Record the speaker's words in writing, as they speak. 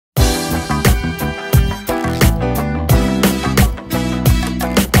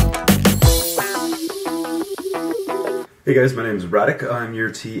Hey guys, my name is Radek. I'm your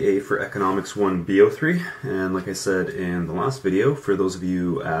TA for Economics 1 BO3, and like I said in the last video, for those of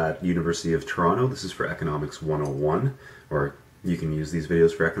you at University of Toronto, this is for Economics 101, or you can use these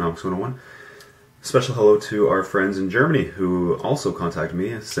videos for Economics 101. Special hello to our friends in Germany who also contacted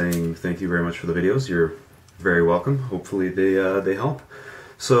me saying thank you very much for the videos. You're very welcome. Hopefully they help.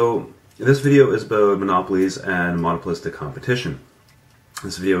 So this video is about monopolies and monopolistic competition.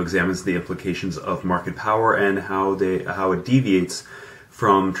 This video examines the implications of market power and how it deviates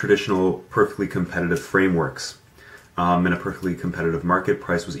from traditional perfectly competitive frameworks. In a perfectly competitive market,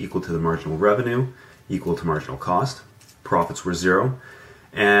 price was equal to the marginal revenue, equal to marginal cost, profits were zero,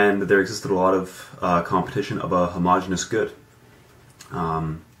 and there existed a lot of competition of a homogeneous good.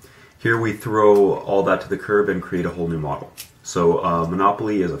 Here we throw all that to the curb and create a whole new model. So a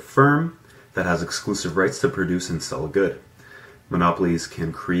monopoly is a firm that has exclusive rights to produce and sell a good. Monopolies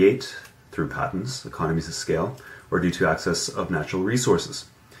can create, through patents, economies of scale, or due to access of natural resources.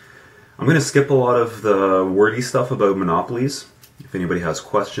 I'm going to skip a lot of the wordy stuff about monopolies. If anybody has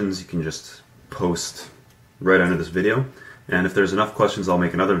questions, you can just post right under this video. And if there's enough questions, I'll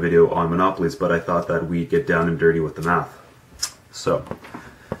make another video on monopolies, but I thought that we'd get down and dirty with the math. So,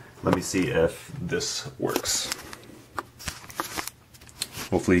 let me see if this works.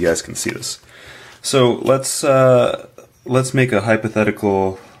 Hopefully you guys can see this. So, let's make a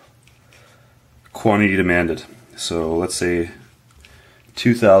hypothetical quantity demanded. So let's say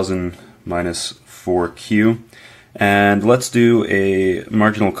 2000 minus 4Q, and let's do a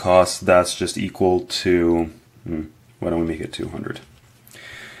marginal cost that's just equal to, why don't we make it 200?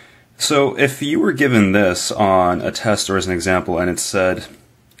 So if you were given this on a test or as an example and it said,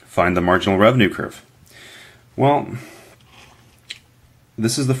 find the marginal revenue curve. Well,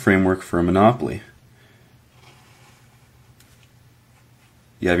 this is the framework for a monopoly.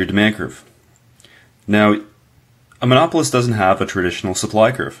 You have your demand curve. Now, a monopolist doesn't have a traditional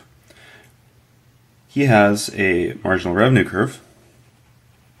supply curve. He has a marginal revenue curve.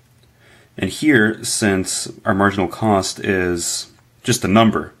 And here, since our marginal cost is just a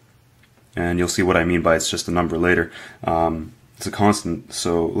number, and you'll see what I mean by it's just a number later, it's a constant.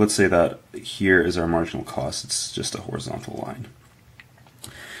 So let's say that here is our marginal cost. It's just a horizontal line.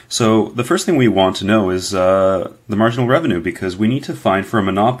 So the first thing we want to know is the marginal revenue, because we need to find, for a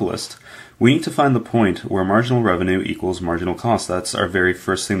monopolist, we need to find the point where marginal revenue equals marginal cost. That's our very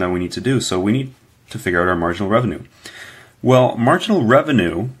first thing that we need to do. So we need to figure out our marginal revenue. Well, marginal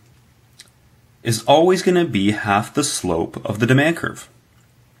revenue is always going to be half the slope of the demand curve.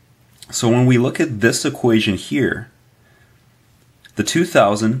 So when we look at this equation here, the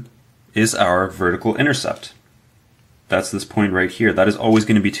 2000 is our vertical intercept. That's this point right here. That is always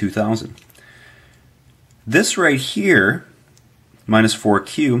going to be 2000. This right here, minus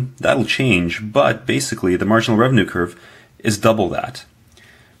 4Q, that'll change, but basically the marginal revenue curve is double that.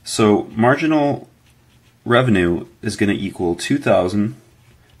 So marginal revenue is going to equal 2000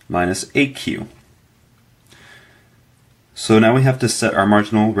 minus 8Q. So now we have to set our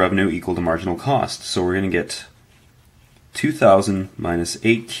marginal revenue equal to marginal cost. So we're going to get 2000 minus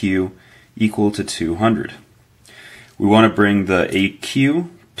 8Q equal to 200. We want to bring the 8Q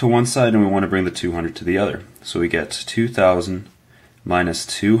to one side and we want to bring the 200 to the other. So we get 2000 minus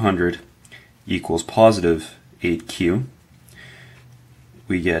 200 equals positive 8Q.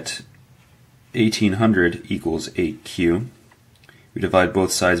 We get 1800 equals 8Q. We divide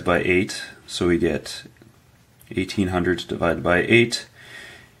both sides by 8, so we get 1800 divided by 8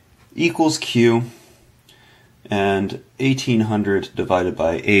 equals Q. And 1800 divided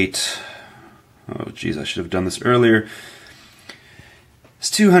by 8, oh geez, I should have done this earlier, it's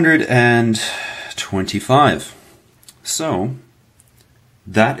 225. So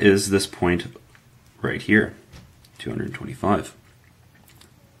that is this point right here, 225.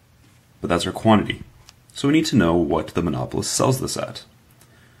 But that's our quantity. So we need to know what the monopolist sells this at.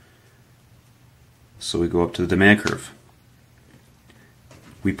 So we go up to the demand curve.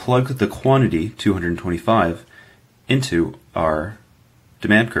 We plug the quantity, 225, into our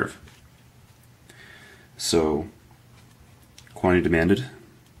demand curve. So quantity demanded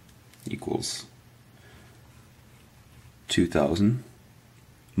equals 2000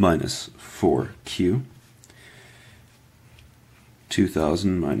 minus 4Q.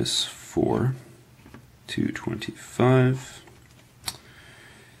 2000 minus 4, 225.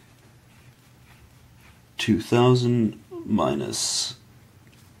 2000 minus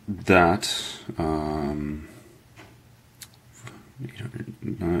that,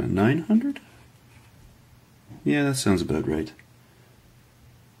 900? Yeah, that sounds about right.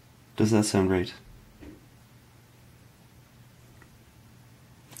 Does that sound right?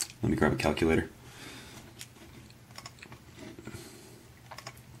 Let me grab a calculator.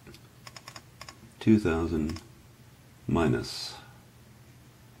 2,000 minus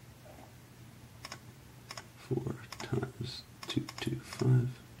 4 times 225.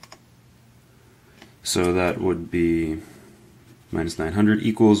 So that would be minus 900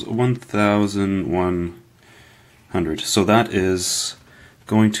 equals 1,100. So that is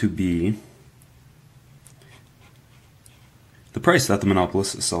going to be the price that the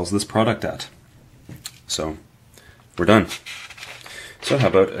monopolist sells this product at. So we're done. So how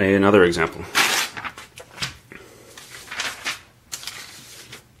about another example?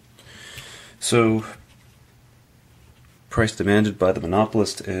 So price demanded by the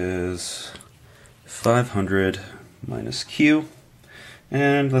monopolist is 500 minus Q,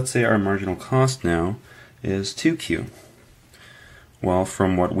 and let's say our marginal cost now is 2Q. Well,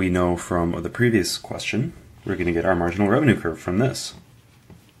 from what we know from the previous question, we're going to get our marginal revenue curve from this.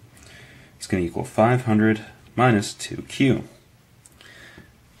 It's going to equal 500 minus 2Q.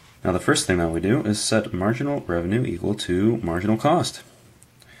 Now the first thing that we do is set marginal revenue equal to marginal cost.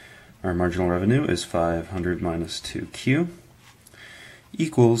 Our marginal revenue is 500 minus 2Q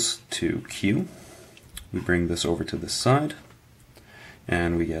equals 2Q. We bring this over to this side,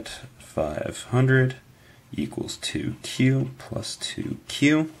 and we get 500 equals 2Q plus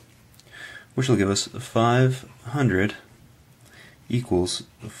 2Q, which will give us 500 equals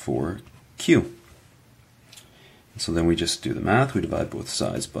 4Q. So then we just do the math. We divide both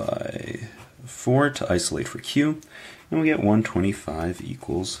sides by 4 to isolate for Q, and we get 125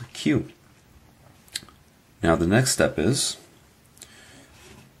 equals Q. Now the next step is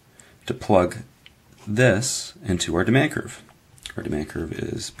to plug this into our demand curve. Our demand curve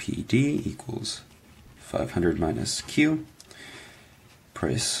is PD equals 500 minus Q.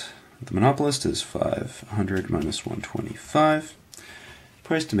 Price of the monopolist is 500 minus 125.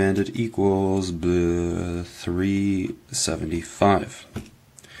 Price demanded equals 375.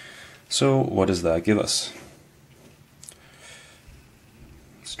 So what does that give us?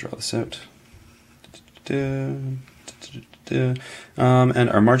 Let's draw this out. And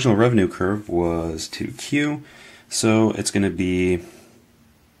our marginal revenue curve was 2Q, so it's going to be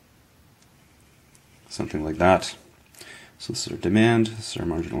something like that. So this is our demand, this is our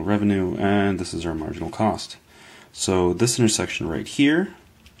marginal revenue, and this is our marginal cost. So this intersection right here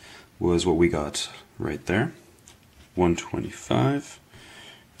was what we got right there, 125.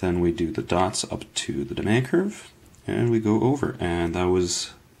 Then we do the dots up to the demand curve, and we go over, and that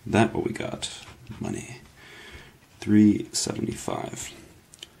was what we got, money. 375.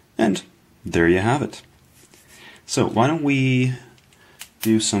 And there you have it. So why don't we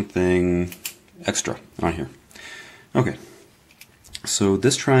do something extra on here? Okay, so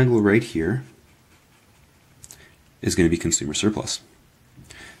this triangle right here is going to be consumer surplus.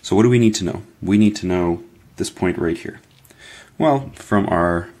 So what do we need to know? We need to know this point right here. Well, from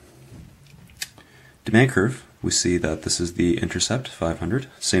our demand curve, we see that this is the intercept, 500.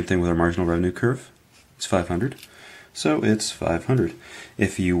 Same thing with our marginal revenue curve, it's 500. So it's 500.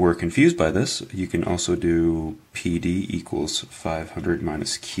 If you were confused by this, you can also do PD equals 500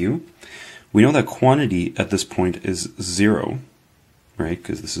 minus Q. We know that quantity at this point is 0, right?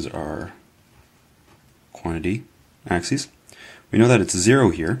 Because this is our quantity axis. We know that it's 0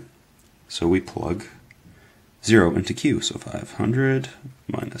 here, so we plug 0 into Q. So 500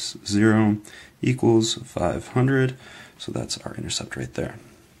 minus 0 equals 500. So that's our intercept right there.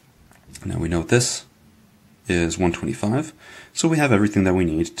 Now we know this is 125, so we have everything that we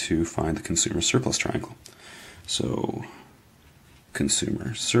need to find the consumer surplus triangle. So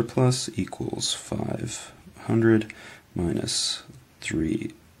consumer surplus equals 500 minus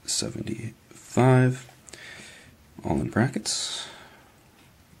 375, all in brackets,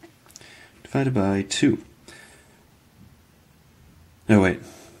 divided by 2. No, wait,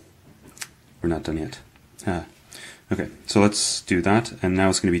 we're not done yet. Okay, so let's do that, and now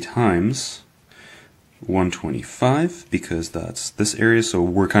it's going to be times 125, because that's this area, so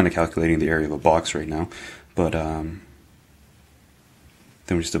we're kind of calculating the area of a box right now, but then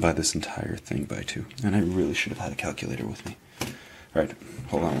we just divide this entire thing by 2, and I really should have had a calculator with me. Alright,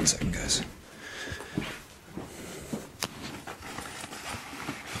 hold on one second, guys.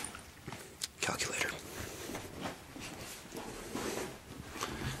 Calculator.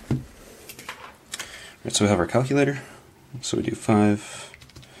 Alright, so we have our calculator, so we do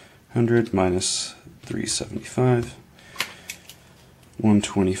 500 minus 375,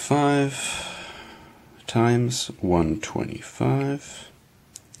 125 times 125,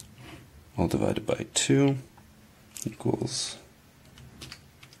 all divided by 2, equals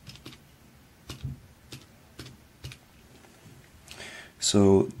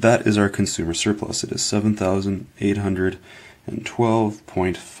so that is our consumer surplus. It is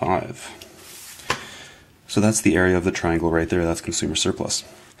 7,812.5. So that's the area of the triangle right there. That's consumer surplus.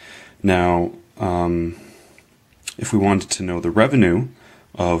 Now, if we wanted to know the revenue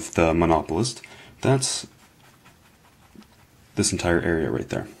of the monopolist, that's this entire area right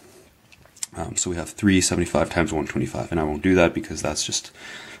there. So we have 375 times 125, and I won't do that because that's just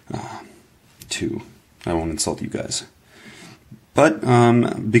I won't insult you guys. But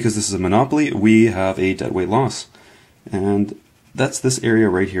because this is a monopoly, we have a deadweight loss, and that's this area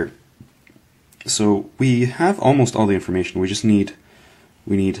right here. So we have almost all the information. We just need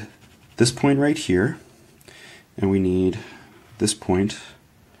this point right here, and we need this point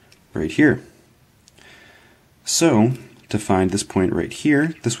right here. So to find this point right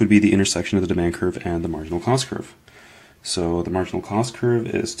here, this would be the intersection of the demand curve and the marginal cost curve. So the marginal cost curve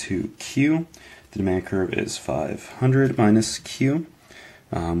is 2Q, the demand curve is 500 minus Q.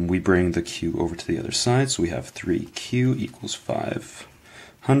 We bring the Q over to the other side, so we have 3Q equals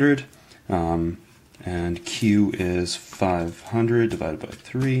 500. And Q is 500 divided by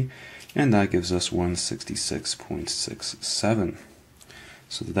 3, and that gives us 166.67.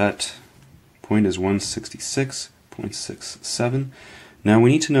 So that point is 166.67. Now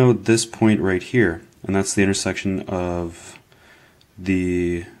we need to know this point right here, and that's the intersection of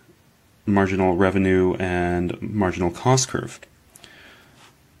the marginal revenue and marginal cost curve.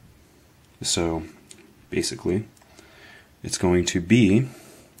 So basically, it's going to be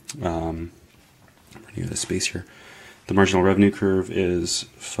near the space here. The marginal revenue curve is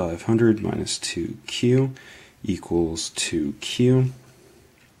 500 minus 2Q equals 2Q.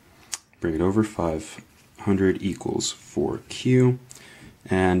 Bring it over, 500 equals 4Q.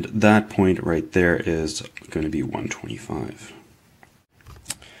 And that point right there is going to be 125.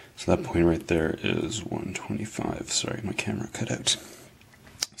 So that point right there is 125. Sorry, my camera cut out.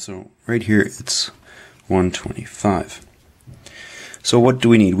 So right here it's 125. So what do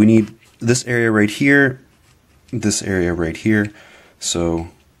we need? We need this area right here, this area right here. So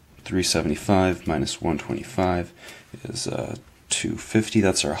 375 minus 125 is 250.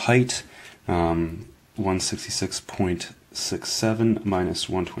 That's our height. 166.67 minus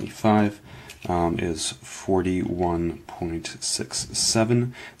 125 is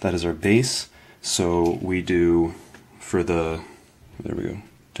 41.67. That is our base. So we do for the, there we go,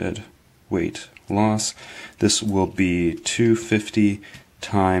 dead weight loss. This will be 250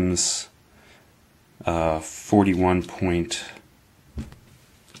 times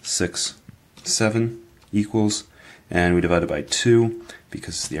 41.67 equals, and we divide it by 2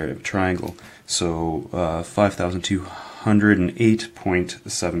 because it's the area of a triangle. So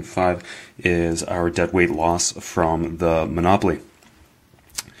 5,208.75 is our deadweight loss from the monopoly.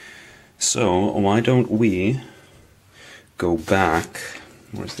 So why don't we go back,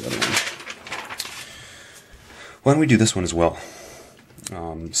 where's the other one? Why don't we do this one as well?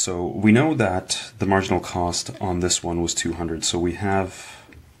 So we know that the marginal cost on this one was 200, so we have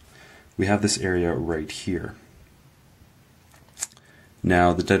this area right here.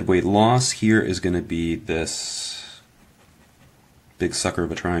 Now the deadweight loss here is going to be this big sucker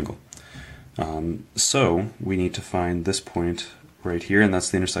of a triangle. So we need to find this point right here, and that's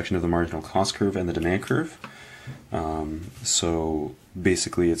the intersection of the marginal cost curve and the demand curve. So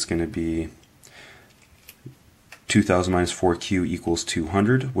basically it's going to be 2000 minus 4Q equals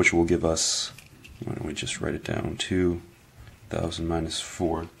 200, which will give us, why don't we just write it down, 2000 minus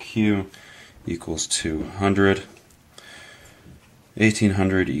 4Q equals 200.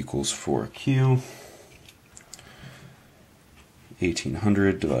 1800 equals 4Q.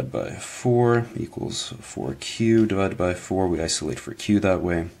 1800 divided by 4 equals 4Q divided by 4. We isolate for Q that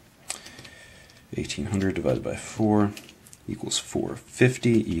way. 1800 divided by 4 equals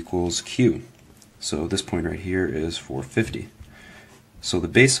 450 equals Q. So this point right here is 450. So the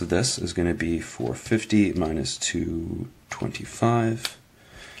base of this is going to be 450 minus 225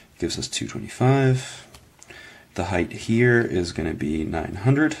 gives us 225. The height here is going to be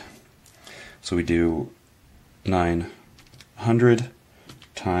 900. So we do 900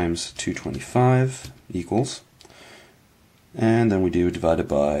 times 225 equals, and then we do divided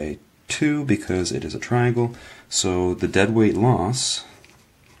by 2 because it is a triangle. So the deadweight loss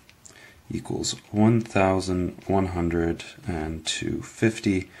equals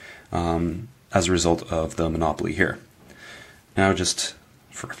 1,102.50 as a result of the monopoly here. Now, just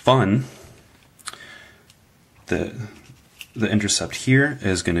for fun, the intercept here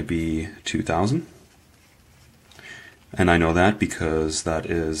is going to be 2,000. And I know that because that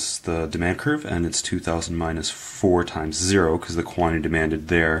is the demand curve, and it's 2,000 minus 4 times 0, because the quantity demanded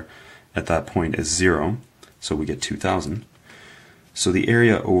there at that point is 0. So we get 2,000. So the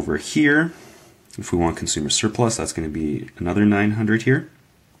area over here, if we want consumer surplus, that's going to be another 900 here.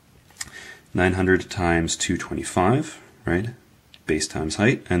 900 times 225, right? Base times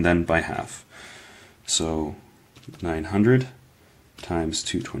height, and then by half. So 900 times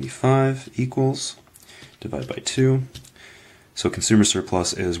 225 equals, divide by 2. So consumer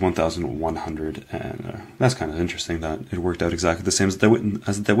surplus is 1,100, and that's kind of interesting that it worked out exactly the same as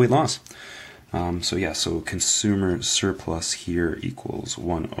the deadweight loss. So yeah, so consumer surplus here equals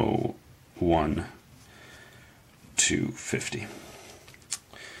 101,250.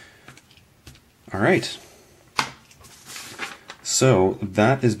 All right. So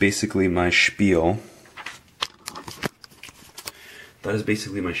that is basically my spiel. That is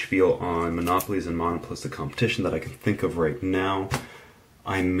basically my spiel on monopolies and monopolistic competition that I can think of right now.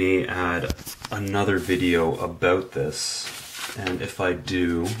 I may add another video about this, and if I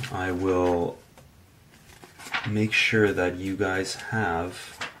do, I will make sure that you guys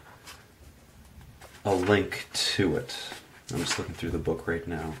have a link to it. I'm just looking through the book right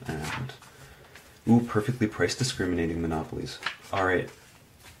now, and ooh, perfectly priced discriminating monopolies. Alright,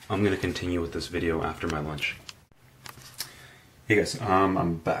 I'm going to continue with this video after my lunch. Hey guys,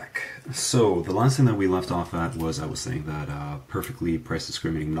 I'm back. So, the last thing that we left off at was I was saying that perfectly price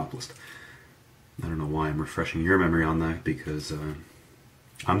discriminating monopolist. I don't know why I'm refreshing your memory on that, because I'm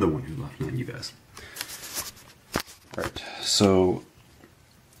the one who left, not you guys. Right, so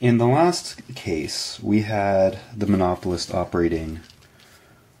in the last case, we had the monopolist operating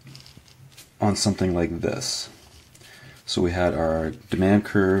on something like this. So we had our demand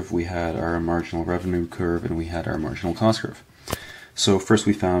curve, we had our marginal revenue curve, and we had our marginal cost curve. So first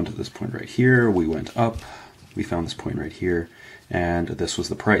we found this point right here, we went up, we found this point right here, and this was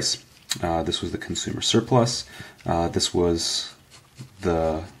the price. This was the consumer surplus, this was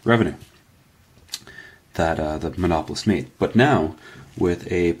the revenue that the monopolist made. But now,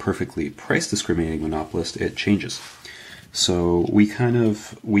 with a perfectly price discriminating monopolist, it changes. So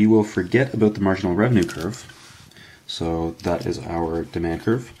we will forget about the marginal revenue curve. So that is our demand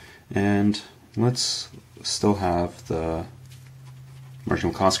curve, and let's still have the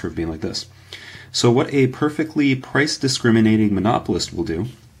marginal cost curve being like this. So what a perfectly price discriminating monopolist will do,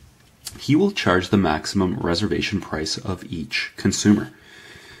 he will charge the maximum reservation price of each consumer.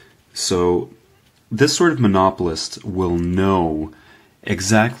 So this sort of monopolist will know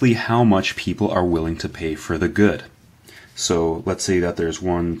exactly how much people are willing to pay for the good. So let's say that there's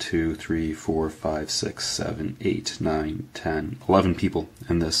 1, 2, 3, 4, 5, 6, 7, 8, 9, 10, 11 people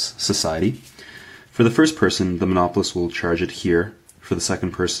in this society. For the first person, the monopolist will charge it here. For the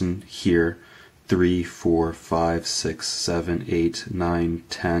second person, here. 3, 4, 5, 6, 7, 8, 9,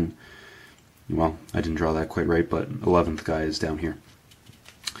 10. Well, I didn't draw that quite right, but 11th guy is down here.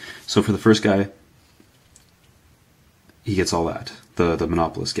 So for the first guy, he gets all that. The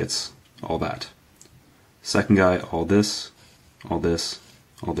monopolist gets all that. Second guy, all this, all this,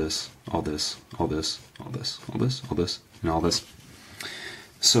 all this, all this, all this, all this, all this, all this, and all this.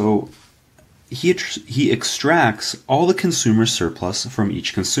 So he extracts all the consumer surplus from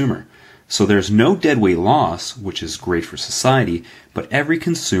each consumer. So there's no deadweight loss, which is great for society, but every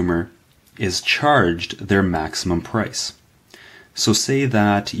consumer is charged their maximum price. So say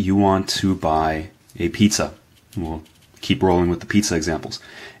that you want to buy a pizza. We'll keep rolling with the pizza examples.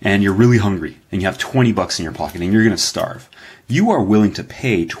 And you're really hungry, and you have 20 bucks in your pocket, and you're going to starve. You are willing to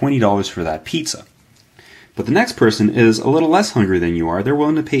pay $20 for that pizza. But the next person is a little less hungry than you are. They're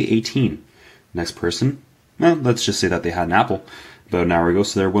willing to pay 18. Next person, well, let's just say that they had an apple about an hour ago,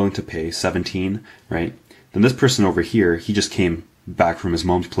 so they're willing to pay 17, right? Then this person over here, he just came back from his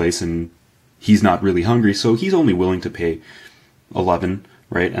mom's place, and he's not really hungry, so he's only willing to pay 11,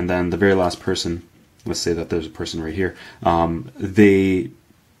 right? And then the very last person, let's say that there's a person right here, they're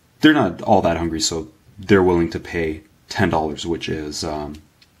not all that hungry, so they're willing to pay $10, which is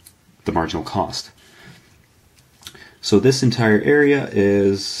the marginal cost. So this entire area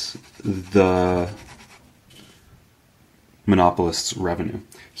is the monopolist's revenue.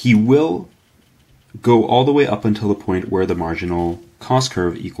 He will go all the way up until the point where the marginal cost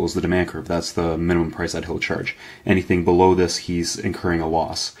curve equals the demand curve. That's the minimum price that he'll charge. Anything below this, he's incurring a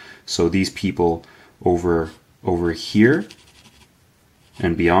loss. So these people over here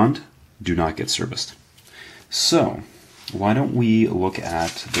and beyond do not get serviced. So why don't we look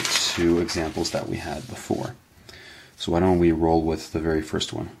at the two examples that we had before? So why don't we roll with the very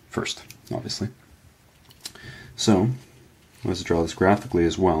first one first, obviously. So let's draw this graphically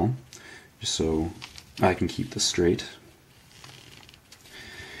as well, just so I can keep this straight.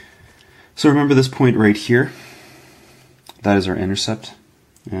 So remember this point right here, that is our intercept,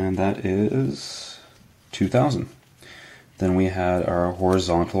 and that is 2,000. Then we had our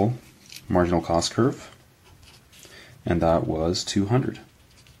horizontal marginal cost curve, and that was 200.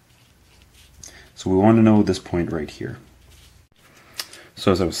 So we want to know this point right here.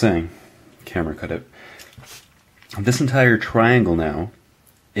 So as I was saying, camera cut out. This entire triangle now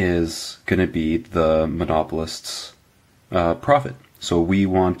is going to be the monopolist's profit. So we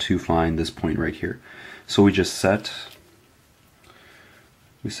want to find this point right here. So we set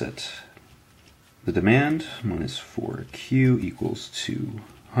the demand minus 4Q equals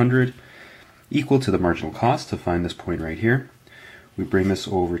 200 equal to the marginal cost to find this point right here. We bring this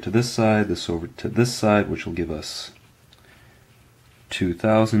over to this side, this over to this side, which will give us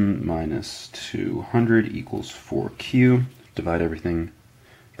 2000 minus 200 equals 4Q. Divide everything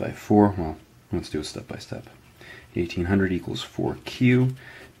by 4. Well, let's do it step by step. 1800 equals 4Q.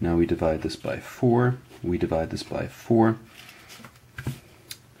 Now we divide this by 4. We divide this by 4.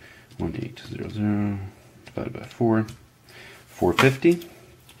 1800 divided by 4. 450.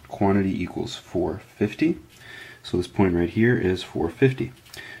 Quantity equals 450. So this point right here is 450.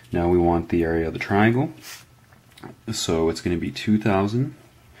 Now we want the area of the triangle. So it's going to be 2000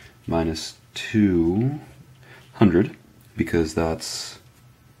 minus 200, because that's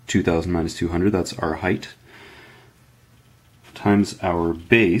 2000 minus 200, that's our height, times our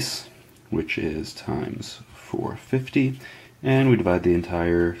base, which is times 450, and we divide the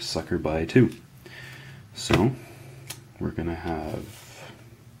entire sucker by 2. So we're going to have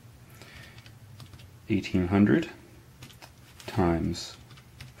 1800 times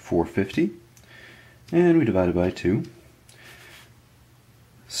 450, and we divide it by 2.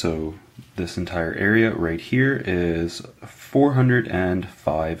 So this entire area right here is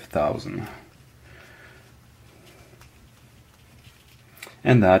 405,000.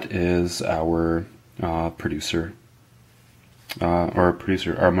 And that is our our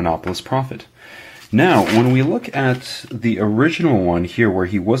monopolist profit. Now, when we look at the original one here where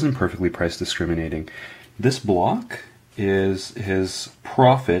he wasn't perfectly price discriminating, this block is his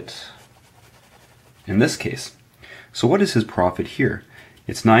profit in this case. So what is his profit here?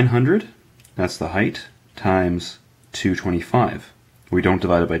 It's 900, that's the height, times 225. We don't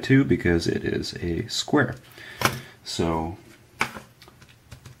divide it by 2 because it is a square. So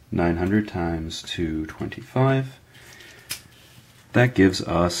 900 times 225, that gives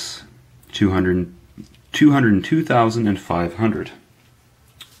us 202,500.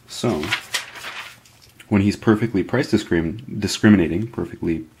 So when he's perfectly price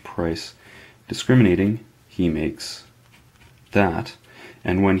discriminating, he makes that.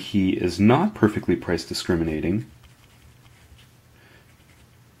 And when he is not perfectly price discriminating,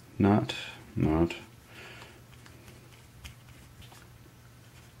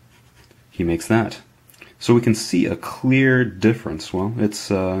 he makes that. So we can see a clear difference. Well, it's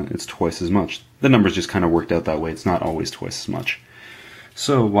twice as much. The numbers just kind of worked out that way. It's not always twice as much.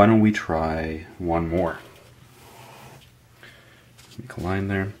 So why don't we try one more? Make a line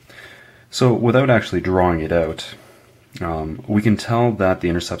there. So without actually drawing it out, we can tell that the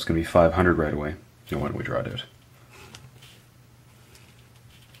intercept's going to be 500 right away. So why don't we draw it out?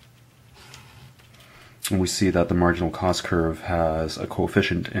 And we see that the marginal cost curve has a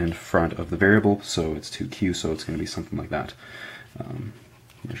coefficient in front of the variable, so it's 2Q, so it's going to be something like that.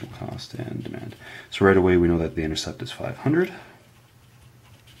 Marginal cost and demand. So right away we know that the intercept is 500,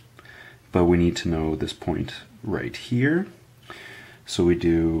 but we need to know this point right here. So we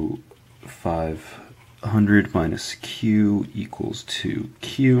do 500 minus Q equals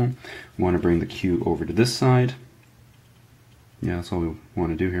 2Q. We want to bring the Q over to this side. Yeah, that's all we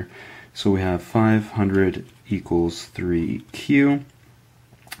want to do here. So we have 500 equals 3Q.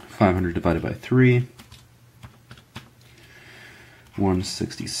 500 divided by 3.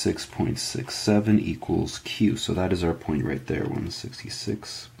 166.67 equals Q. So that is our point right there,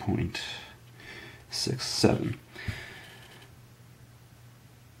 166.67.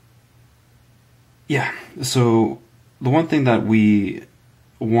 Yeah, so the one thing that we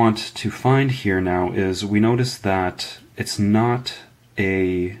want to find here now is we notice that it's not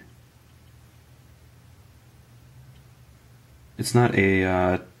a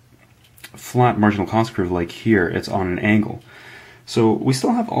flat marginal cost curve like here. It's on an angle. So we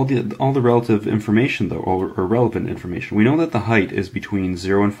still have all the relative information though, or relevant information. We know that the height is between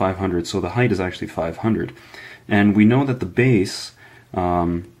 0 and 500, so the height is actually 500. And we know that the base,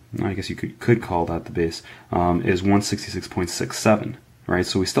 I guess you could call that the base, is 166.67, right?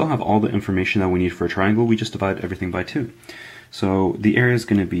 So we still have all the information that we need for a triangle. We just divide everything by 2. So the area is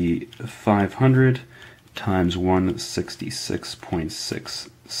going to be 500 times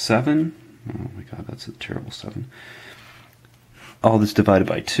 166.67. Oh my god, that's a terrible 7. All this divided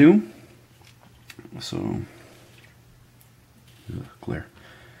by 2. So, glare.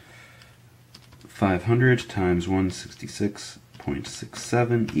 500 times 166.67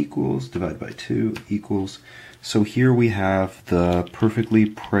 0.67 equals, divided by 2 equals. So here we have the perfectly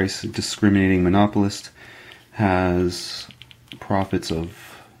price discriminating monopolist has profits of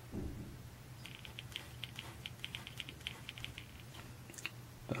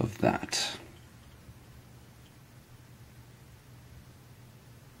that.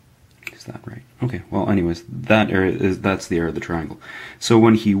 Is that right? Okay, well anyways, that's the area of the triangle. So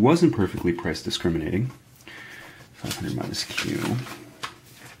when he wasn't perfectly price discriminating, 500 minus Q,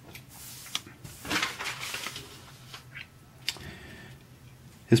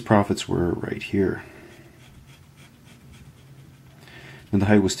 his profits were right here. And the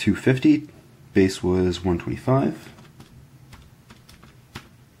height was 250, base was 125,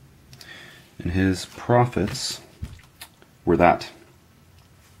 and his profits were that.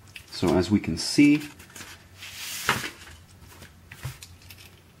 So as we can see,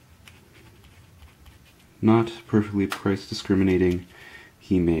 not perfectly price discriminating,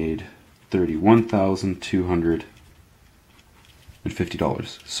 he made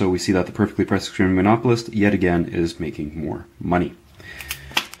 $31,250. So we see that the perfectly price discriminating monopolist, yet again, is making more money.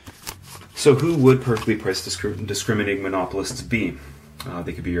 So who would perfectly price discriminating monopolists be?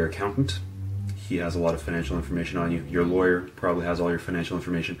 They could be your accountant. He has a lot of financial information on you. Your lawyer probably has all your financial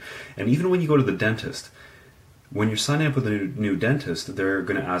information. And even when you go to the dentist, when you're signing up with a new dentist, they're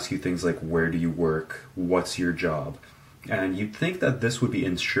going to ask you things like, where do you work? What's your job? And you'd think that this would be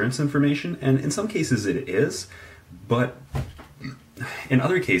insurance information, and in some cases it is, but in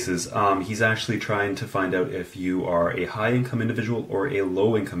other cases, he's actually trying to find out if you are a high-income individual or a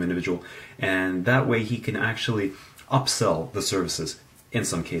low-income individual, and that way he can actually upsell the services. In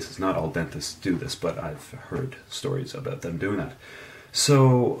some cases, not all dentists do this, but I've heard stories about them doing that.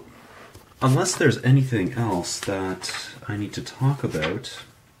 So, unless there's anything else that I need to talk about,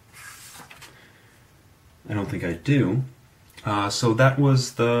 I don't think I do. So that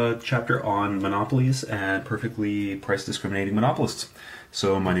was the chapter on monopolies and perfectly price discriminating monopolists.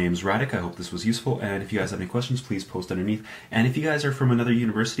 So my name's Radek, I hope this was useful, and if you guys have any questions, please post underneath. And if you guys are from another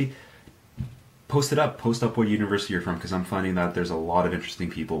university, post up what university you're from, because I'm finding that there's a lot of interesting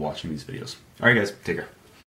people watching these videos. Alright guys, take care.